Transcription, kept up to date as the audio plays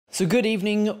So good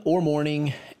evening or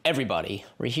morning, everybody.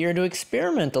 We're here to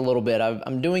experiment a little bit.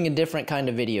 I'm doing a different kind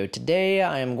of video. Today,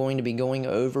 I am going to be going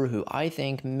over who I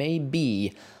think may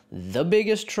be the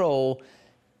biggest troll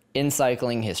in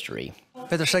cycling history.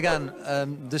 Peter Sagan,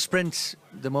 the sprint,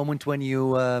 the moment when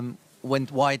you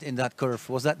went wide in that curve,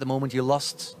 was that the moment you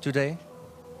lost today?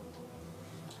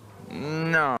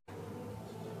 No.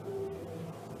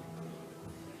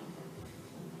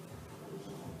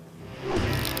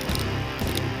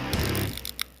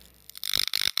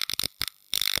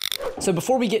 So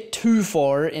before we get too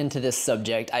far into this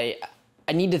subject, I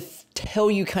need to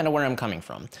tell you kind of where I'm coming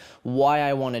from, why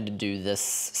I wanted to do this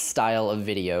style of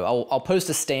video. I'll post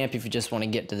a stamp if you just want to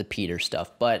get to the Peter stuff,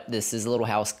 but this is a little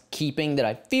housekeeping that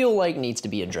I feel like needs to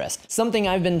be addressed. Something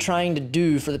I've been trying to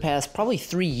do for the past probably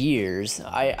 3 years.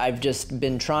 I've just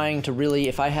been trying to really,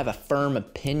 if I have a firm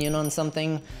opinion on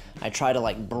something, I try to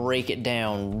like break it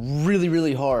down really,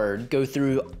 really hard, go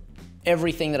through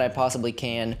everything that I possibly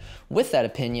can with that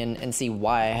opinion and see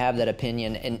why I have that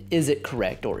opinion and is it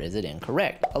correct or is it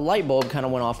incorrect. A light bulb kind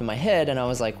of went off in my head and I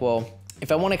was like, well,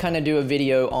 if I want to kind of do a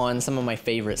video on some of my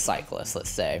favorite cyclists,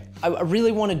 let's say, I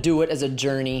really want to do it as a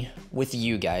journey with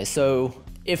you guys. So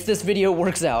if this video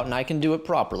works out and I can do it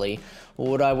properly,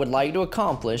 what I would like to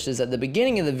accomplish is at the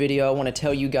beginning of the video, I want to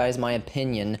tell you guys my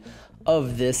opinion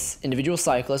of this individual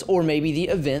cyclist or maybe the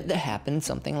event that happened,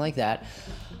 something like that.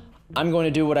 I'm going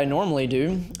to do what I normally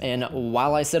do, and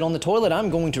while I sit on the toilet, I'm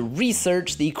going to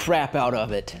research the crap out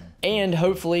of it. And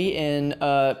hopefully in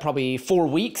probably 4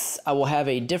 weeks, I will have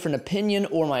a different opinion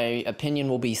or my opinion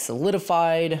will be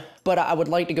solidified, but I would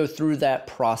like to go through that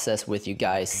process with you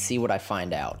guys, see what I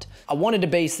find out. I wanted to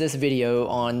base this video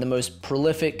on the most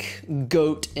prolific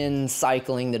GOAT in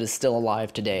cycling that is still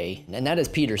alive today, and that is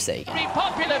Peter Sagan. Very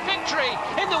popular victory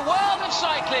in the world of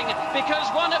cycling because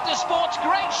one of the sport's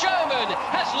great showmen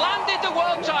has landed the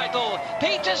world title.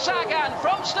 Peter Sagan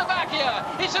from Slovakia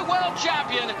is a world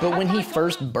champion. But when he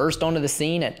first burst onto the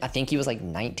scene at, I think he was like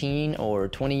 19 or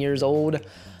 20 years old,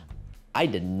 I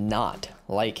did not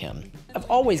like him. I've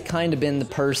always kind of been the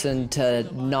person to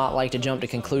not like to jump to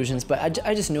conclusions, but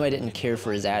I just knew I didn't care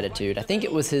for his attitude. I think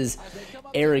it was his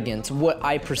arrogance, what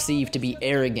I perceived to be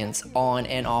arrogance on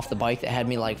and off the bike that had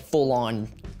me like full on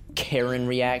Karen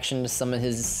reaction to some of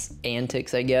his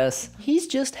antics, I guess. He's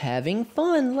just having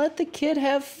fun. Let the kid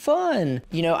have fun.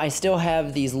 You know, I still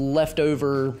have these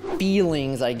leftover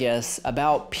feelings, I guess,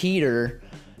 about Peter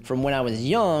from when I was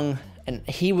young, and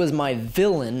he was my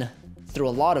villain through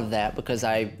a lot of that because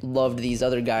I loved these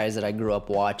other guys that I grew up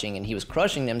watching and he was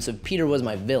crushing them, so Peter was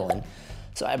my villain.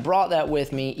 So I brought that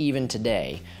with me even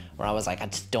today, where I was like, I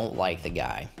just don't like the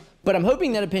guy. But I'm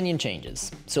hoping that opinion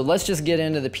changes. So let's just get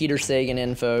into the Peter Sagan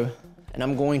info, and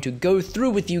I'm going to go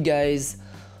through with you guys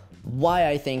why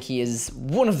I think he is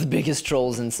one of the biggest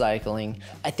trolls in cycling.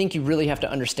 I think you really have to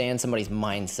understand somebody's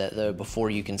mindset though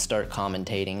before you can start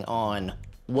commentating on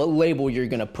what label you're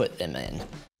gonna put them in.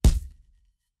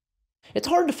 It's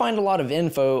hard to find a lot of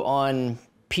info on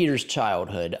Peter's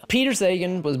childhood. Peter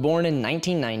Sagan was born in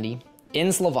 1990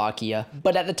 in Slovakia,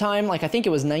 but at the time, like I think it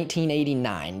was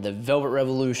 1989, the Velvet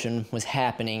Revolution was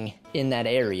happening in that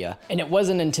area. And it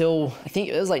wasn't until, I think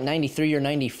it was like 93 or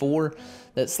 94,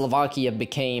 that Slovakia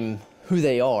became who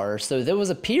they are. So there was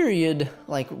a period,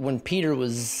 like when Peter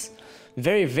was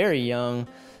very, very young,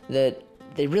 that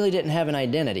they really didn't have an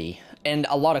identity. And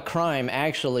a lot of crime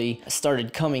actually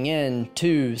started coming in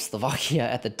to Slovakia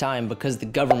at the time because the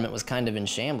government was kind of in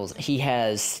shambles. He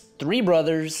has 3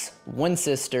 brothers, 1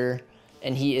 sister,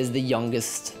 and he is the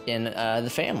youngest in the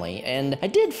family. And I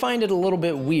did find it a little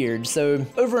bit weird. So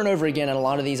over and over again in a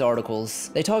lot of these articles,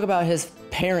 they talk about his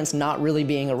parents not really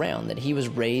being around, that he was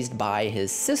raised by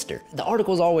his sister. The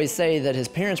articles always say that his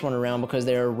parents weren't around because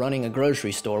they were running a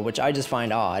grocery store, which I just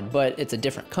find odd, but it's a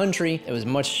different country. It was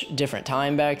much different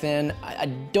time back then. I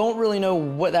don't really know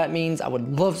what that means. I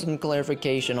would love some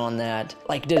clarification on that.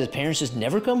 Like, did his parents just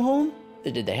never come home?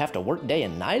 Did they have to work day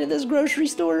and night at this grocery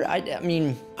store? I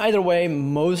mean, either way,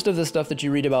 most of the stuff that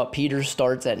you read about Peter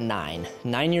starts at 9.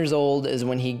 9 years old is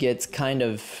when he gets kind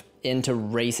of into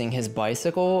racing his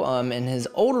bicycle, and his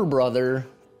older brother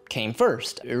came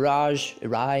first.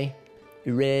 Urai,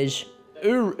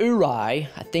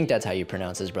 I think that's how you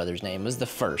pronounce his brother's name, was the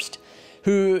first.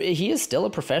 Who he is still a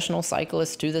professional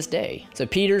cyclist to this day. So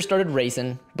Peter started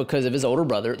racing because of his older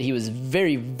brother. He was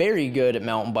very, very good at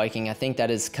mountain biking. I think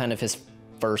that is kind of his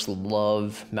first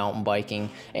love, mountain biking,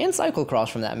 and cyclocross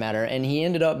from that matter, and he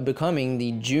ended up becoming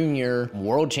the junior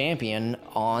world champion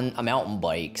on a mountain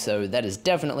bike, so that is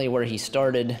definitely where he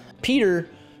started. Peter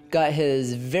got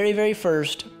his very, very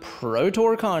first Pro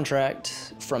Tour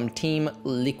contract from Team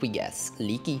Liquigas.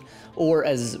 Leaky, or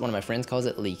as one of my friends calls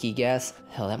it, Leaky Gas.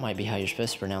 Hell, that might be how you're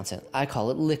supposed to pronounce it. I call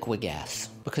it Liquigas,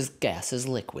 because gas is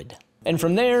liquid. And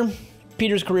from there,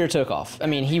 Peter's career took off. I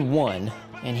mean, he won,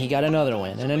 and he got another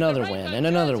win, and another win, and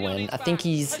another win. I think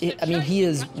he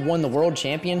has won the World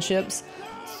Championships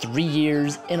 3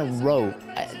 years in a row.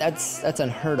 That's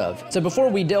unheard of. So before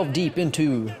we delve deep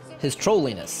into his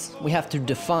trolliness, we have to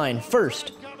define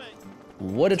first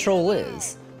what a troll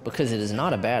is, because it is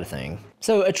not a bad thing.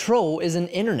 So a troll is an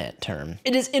internet term.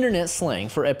 It is internet slang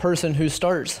for a person who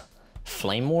starts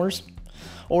flame wars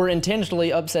or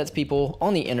intentionally upsets people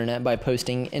on the internet by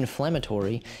posting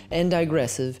inflammatory and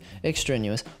digressive,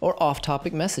 extraneous, or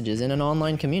off-topic messages in an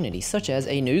online community, such as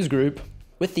a news group,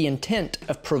 with the intent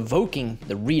of provoking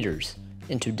the readers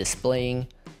into displaying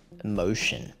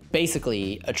emotion.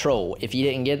 Basically, a troll, if you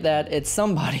didn't get that, it's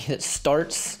somebody that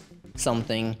starts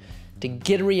something to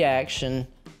get a reaction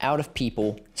out of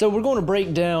people. So we're going to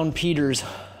break down Peter's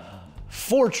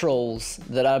 4 trolls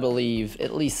that I believe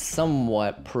at least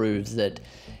somewhat proves that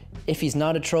if he's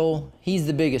not a troll, he's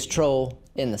the biggest troll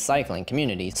in the cycling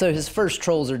community. So his first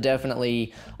trolls are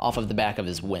definitely off of the back of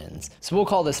his wins. So we'll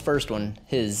call this first one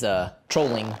his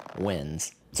trolling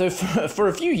wins. So for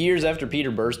a few years after Peter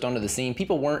burst onto the scene,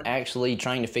 people weren't actually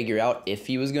trying to figure out if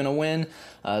he was going to win.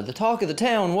 The talk of the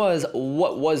town was,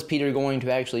 what was Peter going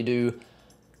to actually do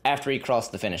after he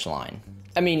crossed the finish line?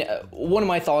 I mean, one of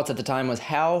my thoughts at the time was,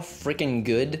 how freaking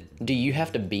good do you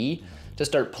have to be to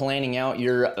start planning out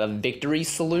your victory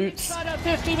salutes?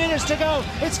 50 minutes to go.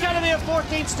 It's going to be a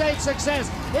 14th stage success.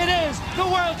 It is the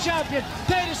world champion,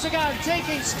 Peter Sagan,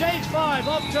 taking stage 5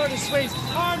 up Tour de Suisse,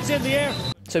 arms in the air.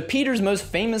 So Peter's most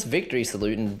famous victory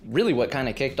salute, and really what kind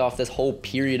of kicked off this whole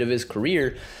period of his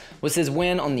career, was his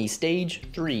win on the Stage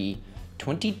 3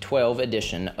 2012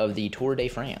 edition of the Tour de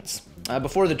France.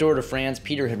 Before the Tour de France,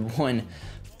 Peter had won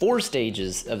 4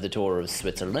 stages of the Tour of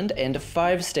Switzerland and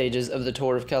 5 stages of the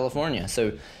Tour of California.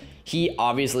 So he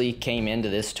obviously came into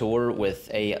this tour with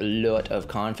a lot of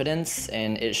confidence,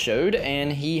 and it showed,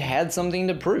 and he had something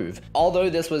to prove. Although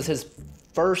this was his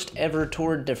first ever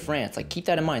Tour de France. Like, keep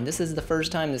that in mind. This is the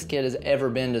first time this kid has ever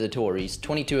been to the Tour. He's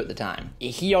 22 at the time.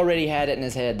 He already had it in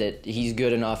his head that he's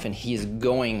good enough and he's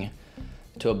going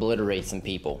to obliterate some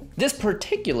people. This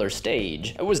particular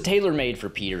stage, it was tailor-made for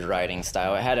Peter's riding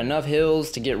style. It had enough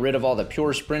hills to get rid of all the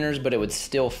pure sprinters, but it would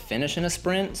still finish in a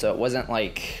sprint, so it wasn't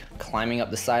like climbing up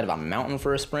the side of a mountain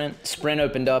for a sprint. Sprint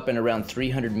opened up in around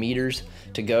 300 meters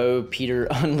to go. Peter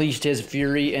unleashed his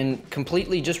fury and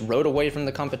completely just rode away from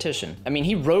the competition. I mean,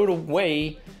 he rode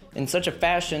away in such a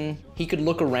fashion he could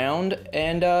look around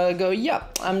and go, yeah,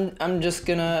 I'm just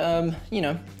gonna, you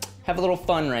know, have a little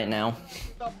fun right now.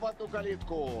 В одну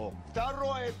калитку.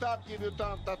 Второй этап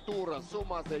дебютанта тура. С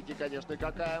ума сойти, конечно,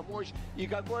 какая мощь и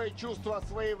какое чувство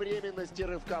своевременности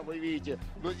рывка вы видите.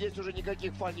 Но здесь уже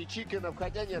никаких фанни-чикенов,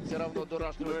 хотя нет, все равно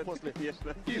дурашливых после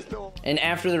истого. And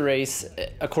after the race,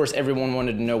 of course, everyone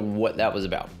wanted to know what that was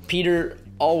about. Peter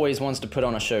always wants to put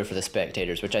on a show for the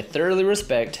spectators, which I thoroughly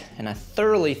respect and I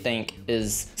thoroughly think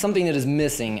is something that is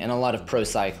missing in a lot of pro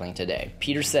cycling today.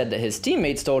 Peter said that his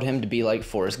teammates told him to be like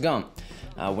Forrest Gump.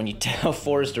 When you tell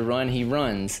Forrest to run, he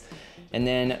runs. And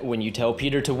then when you tell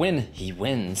Peter to win, he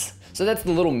wins. So that's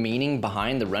the little meaning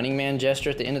behind the running man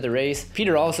gesture at the end of the race.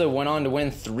 Peter also went on to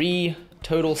win 3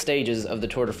 total stages of the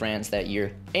Tour de France that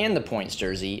year and the points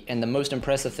jersey. And the most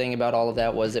impressive thing about all of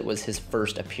that was it was his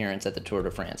first appearance at the Tour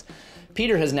de France.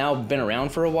 Peter has now been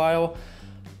around for a while,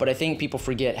 but I think people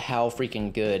forget how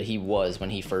freaking good he was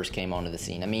when he first came onto the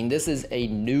scene. I mean, this is a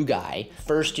new guy,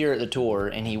 first year at the Tour,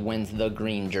 and he wins the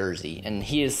green jersey. And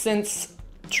he has since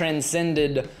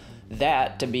transcended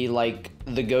that to be like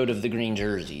the GOAT of the green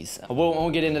jerseys. I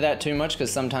won't get into that too much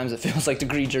because sometimes it feels like the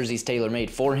green jersey's tailor-made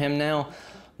for him now.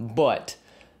 But,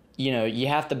 you know, you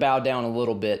have to bow down a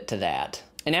little bit to that.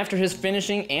 And after his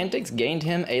finishing antics gained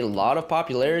him a lot of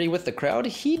popularity with the crowd,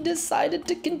 he decided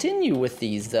to continue with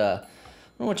these, I don't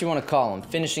know what you want to call them,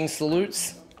 finishing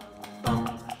salutes.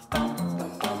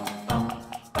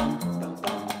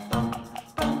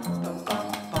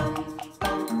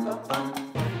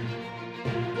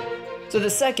 So the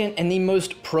second and the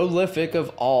most prolific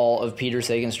of all of Peter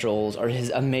Sagan's trolls are his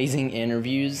amazing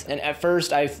interviews. And at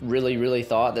first I really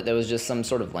thought that there was just some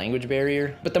sort of language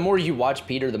barrier. But the more you watch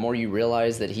Peter, the more you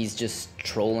realize that he's just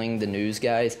trolling the news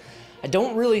guys. I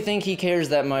don't really think he cares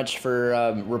that much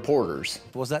for reporters.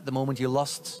 Was that the moment you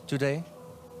lost today?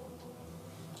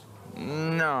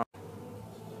 No.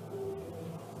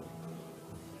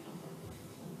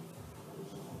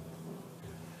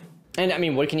 And I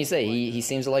mean, what can you say? He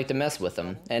seems to like to mess with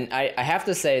them. And I have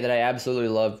to say that I absolutely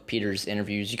love Peter's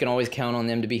interviews. You can always count on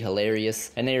them to be hilarious.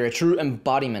 And they are a true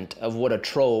embodiment of what a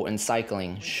troll in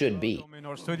cycling should be. In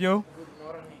our studio,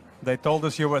 they told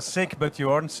us you were sick, but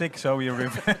you aren't sick, so we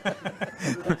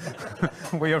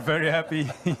are very happy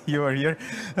you are here.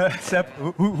 Sepp,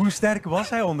 hoe sterk was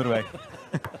hij onderweg?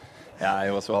 Ja,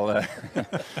 hij was wel,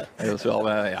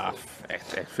 ja,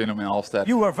 echt fenomenaal sterk.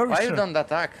 You were very Why strong. you don't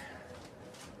attack?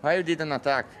 Why you didn't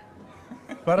attack?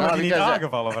 Waarom heb je niet because,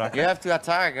 aangevallen, vraag? You have to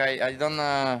attack. I don't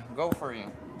go for you.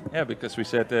 Yeah, because we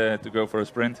said to go for a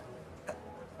sprint.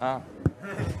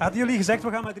 Hadden jullie gezegd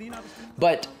we gaan met 3 naar de sprint?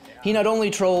 But he not only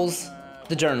trolls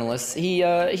the journalists,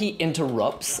 he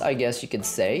interrupts, I guess you could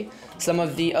say, some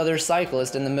of the other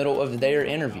cyclists in the middle of their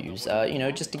interviews, you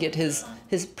know, just to get his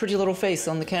pretty little face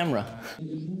on the camera.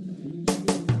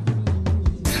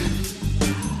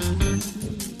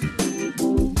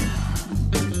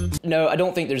 No, I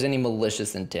don't think there's any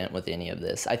malicious intent with any of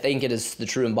this. I think it is the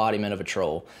true embodiment of a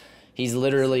troll. He's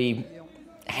literally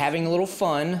having a little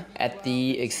fun at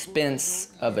the expense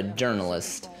of a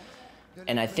journalist.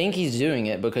 And I think he's doing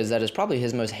it because that is probably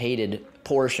his most hated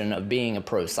portion of being a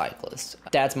pro cyclist.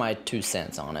 That's my 2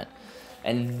 cents on it.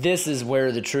 And this is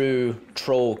where the true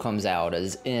troll comes out,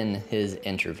 is in his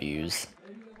interviews.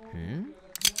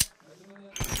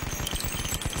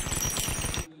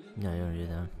 No, you don't do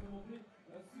that.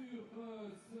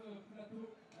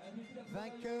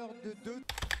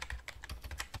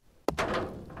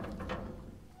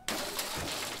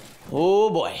 Oh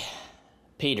boy,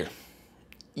 Peter,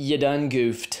 you done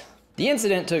goofed. The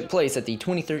incident took place at the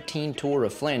 2013 Tour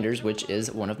of Flanders, which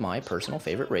is one of my personal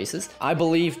favorite races. I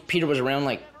believe Peter was around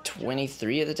like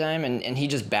 23 at the time, and he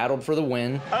just battled for the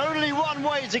win. Only one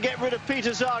way to get rid of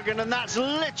Peter Sagan, and that's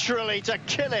literally to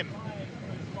kill him.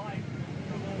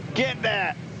 Get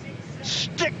there.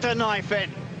 Stick the knife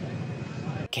in.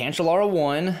 Cancellara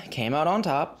won, came out on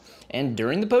top, and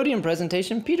during the podium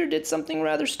presentation, Peter did something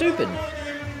rather stupid.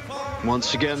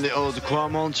 Once again, the Eau de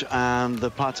Clermont and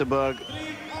the Paterberg.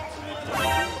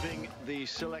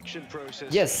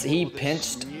 Yes, he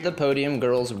pinched the podium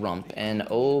girl's rump, and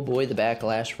oh boy, the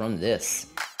backlash from this.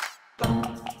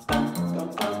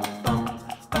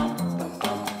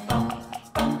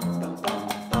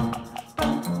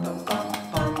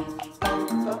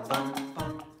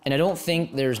 And I don't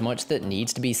think there's much that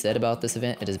needs to be said about this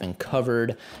event. It has been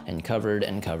covered and covered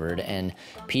and covered, and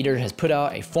Peter has put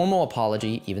out a formal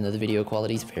apology, even though the video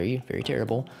quality is very, very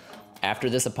terrible. After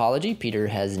this apology, Peter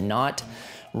has not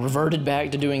reverted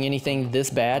back to doing anything this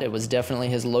bad. It was definitely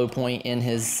his low point in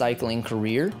his cycling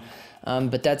career,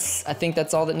 but I think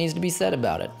that's all that needs to be said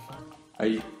about it.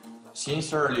 I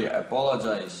sincerely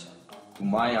apologize to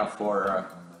Maya for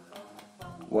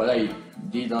what I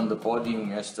did on the podium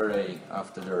yesterday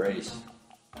after the race,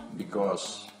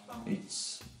 because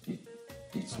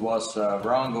it was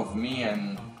wrong of me,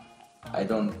 and I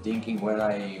don't thinking when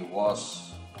I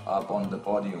was up on the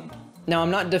podium. Now,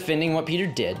 I'm not defending what Peter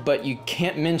did, but you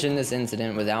can't mention this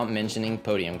incident without mentioning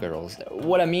podium girls.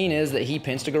 What I mean is that he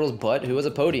pinched a girl's butt who was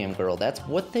a podium girl. That's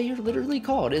what they are literally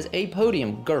called, is a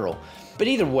podium girl. But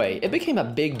either way, it became a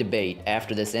big debate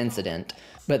after this incident.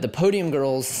 But the podium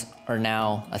girls are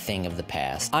now a thing of the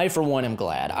past. I, for one, am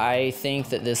glad. I think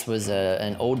that this was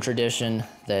an old tradition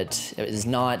that is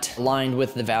not aligned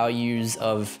with the values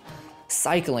of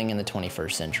cycling in the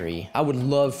 21st century. I would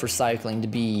love for cycling to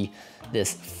be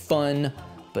this fun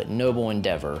but noble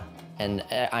endeavor, and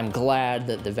I'm glad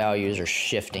that the values are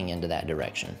shifting into that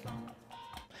direction.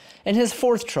 And his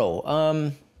fourth troll,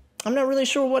 I'm not really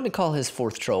sure what to call his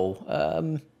fourth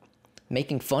troll.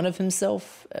 Making fun of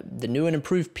himself, the new and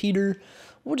improved Peter.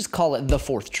 We'll just call it the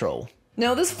fourth troll.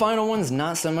 Now, this final one's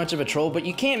not so much of a troll, but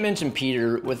you can't mention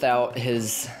Peter without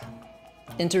his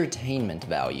entertainment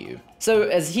value. So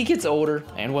as he gets older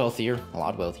and wealthier, a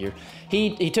lot wealthier,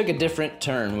 he took a different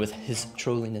turn with his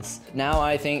trolliness. Now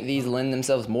I think these lend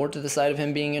themselves more to the side of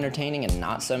him being entertaining and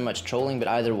not so much trolling, but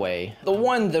either way, the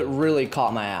one that really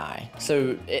caught my eye.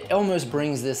 So it almost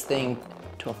brings this thing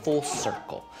to a full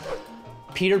circle.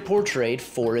 Peter portrayed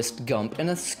Forrest Gump in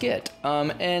a skit,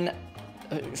 and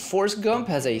Forrest Gump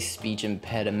has a speech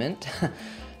impediment,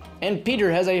 and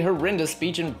Peter has a horrendous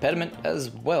speech impediment as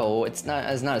well. It's not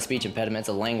a speech impediment, it's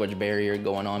a language barrier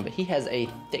going on, but he has a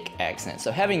thick accent.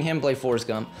 So having him play Forrest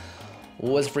Gump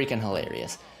was freaking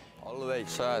hilarious. Always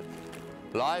said,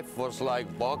 life was like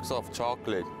a box of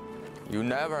chocolate. You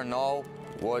never know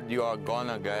what you are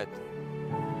gonna get.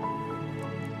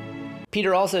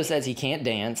 Peter also says he can't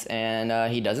dance, and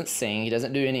he doesn't sing, he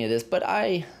doesn't do any of this, but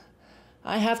I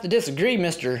have to disagree,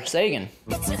 Mr. Sagan.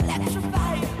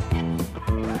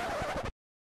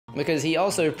 because he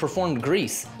also performed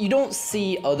Greece. You don't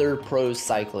see other pro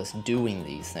cyclists doing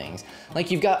these things.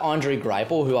 Like, you've got Andre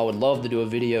Greipel, who I would love to do a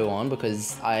video on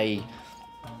because I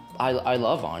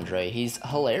love Andre. He's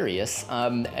hilarious,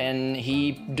 and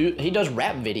he does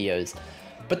rap videos,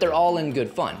 but they're all in good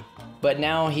fun. But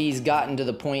now he's gotten to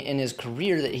the point in his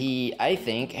career that he, I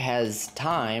think, has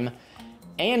time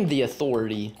and the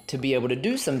authority to be able to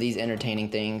do some of these entertaining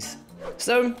things.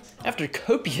 So, after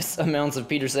copious amounts of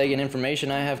Peter Sagan information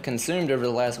I have consumed over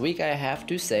the last week, I have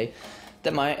to say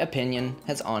that my opinion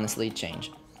has honestly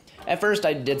changed. At first,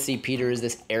 I did see Peter as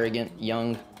this arrogant,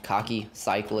 young, cocky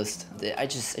cyclist that I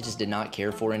just did not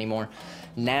care for anymore.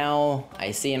 Now,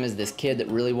 I see him as this kid that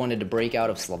really wanted to break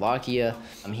out of Slovakia.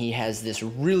 He has this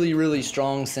really, really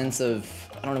strong sense of,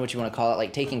 I don't know what you want to call it,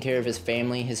 like taking care of his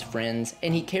family, his friends,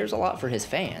 and he cares a lot for his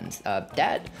fans.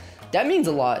 That means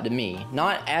a lot to me.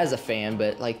 Not as a fan,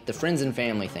 but like the friends and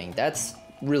family thing. That's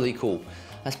really cool.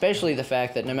 Especially the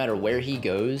fact that no matter where he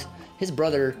goes, his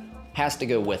brother has to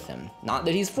go with him. Not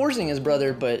that he's forcing his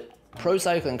brother, but pro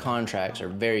cycling contracts are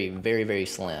very, very, very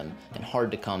slim and hard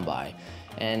to come by.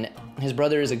 And his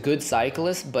brother is a good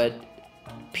cyclist, but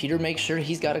Peter makes sure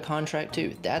he's got a contract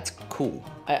too. That's cool.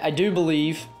 I do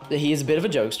believe that he is a bit of a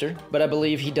jokester, but I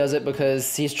believe he does it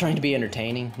because he's trying to be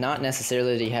entertaining, not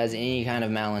necessarily that he has any kind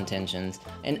of malintentions.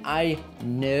 And I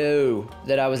know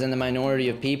that I was in the minority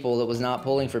of people that was not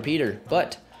pulling for Peter,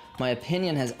 but my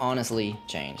opinion has honestly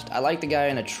changed. I like the guy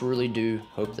and I truly do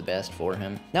hope the best for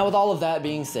him. Now, with all of that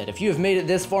being said, if you have made it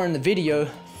this far in the video,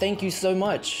 thank you so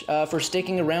much for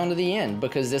sticking around to the end,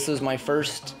 because this was my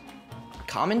first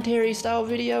commentary style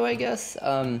video, I guess.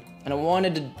 And I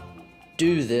wanted to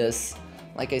do this,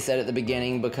 like I said at the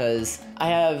beginning, because I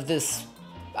have this,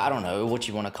 I don't know what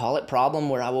you want to call it, problem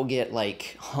where I will get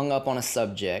like hung up on a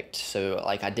subject. So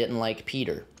like, I didn't like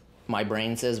Peter. My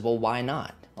brain says, well, why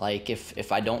not? Like,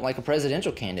 if I don't like a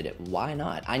presidential candidate, why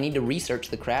not? I need to research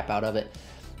the crap out of it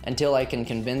until I can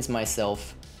convince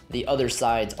myself the other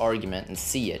side's argument and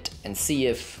see it, and see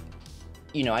if,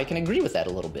 you know, I can agree with that a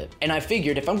little bit. And I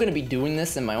figured if I'm gonna be doing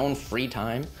this in my own free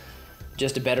time,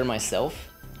 just to better myself,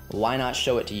 why not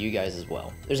show it to you guys as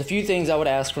well? There's a few things I would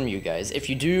ask from you guys. If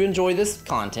you do enjoy this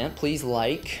content, please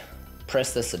like,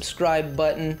 press the subscribe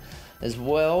button as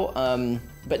well.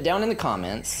 But down in the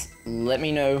comments, let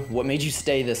me know what made you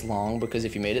stay this long, because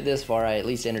if you made it this far, I at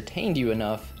least entertained you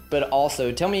enough. But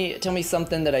also, tell me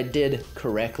something that I did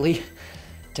correctly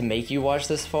to make you watch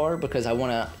this far, because I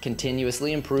want to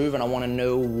continuously improve and I want to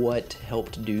know what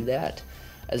helped do that.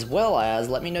 As well as,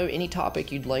 let me know any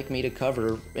topic you'd like me to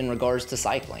cover in regards to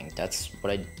cycling. That's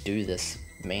what I do this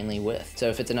mainly with. So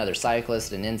if it's another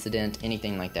cyclist, an incident,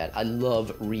 anything like that, I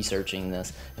love researching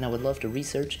this, and I would love to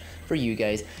research for you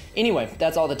guys. Anyway,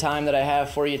 that's all the time that I have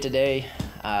for you today.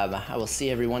 I will see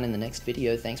everyone in the next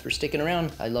video. Thanks for sticking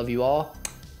around. I love you all.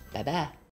 Bye-bye.